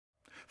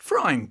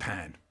Frying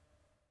pan.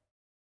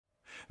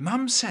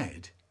 Mum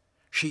said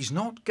she's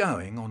not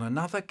going on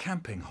another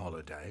camping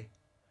holiday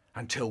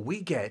until we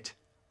get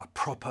a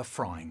proper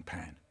frying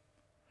pan.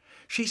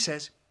 She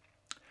says,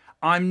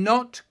 I'm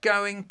not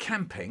going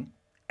camping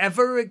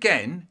ever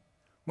again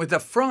with a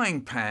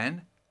frying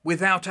pan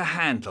without a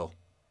handle.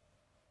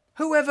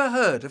 Who ever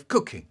heard of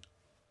cooking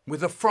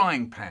with a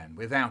frying pan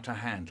without a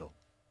handle?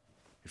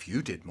 If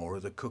you did more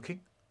of the cooking,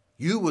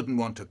 you wouldn't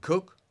want to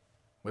cook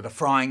with a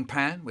frying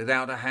pan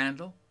without a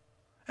handle.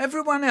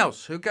 Everyone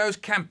else who goes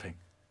camping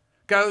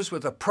goes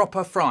with a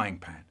proper frying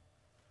pan.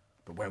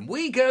 But when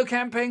we go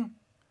camping,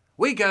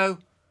 we go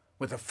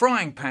with a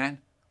frying pan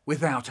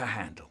without a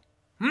handle.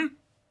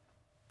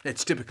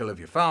 It's typical of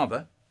your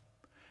father.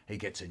 He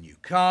gets a new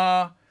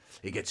car,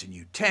 he gets a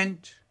new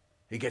tent,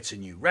 he gets a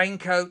new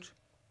raincoat.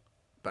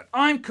 But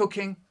I'm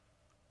cooking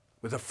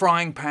with a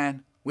frying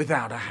pan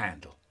without a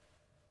handle.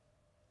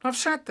 I've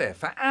sat there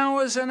for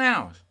hours and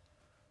hours,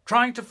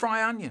 trying to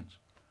fry onions,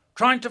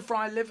 trying to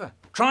fry liver,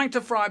 trying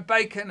to fry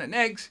bacon and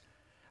eggs,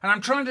 and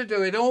I'm trying to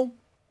do it all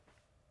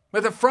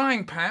with a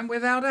frying pan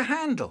without a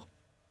handle.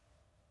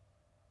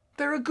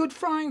 There are good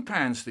frying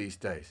pans these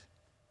days,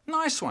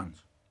 nice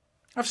ones.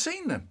 I've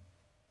seen them.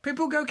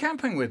 People go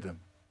camping with them.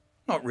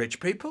 Not rich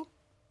people,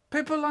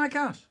 people like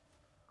us.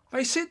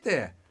 They sit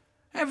there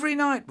every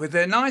night with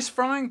their nice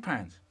frying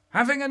pans,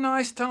 having a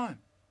nice time.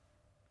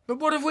 But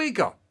what have we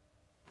got?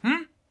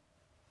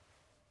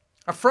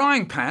 A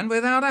frying pan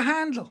without a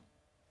handle.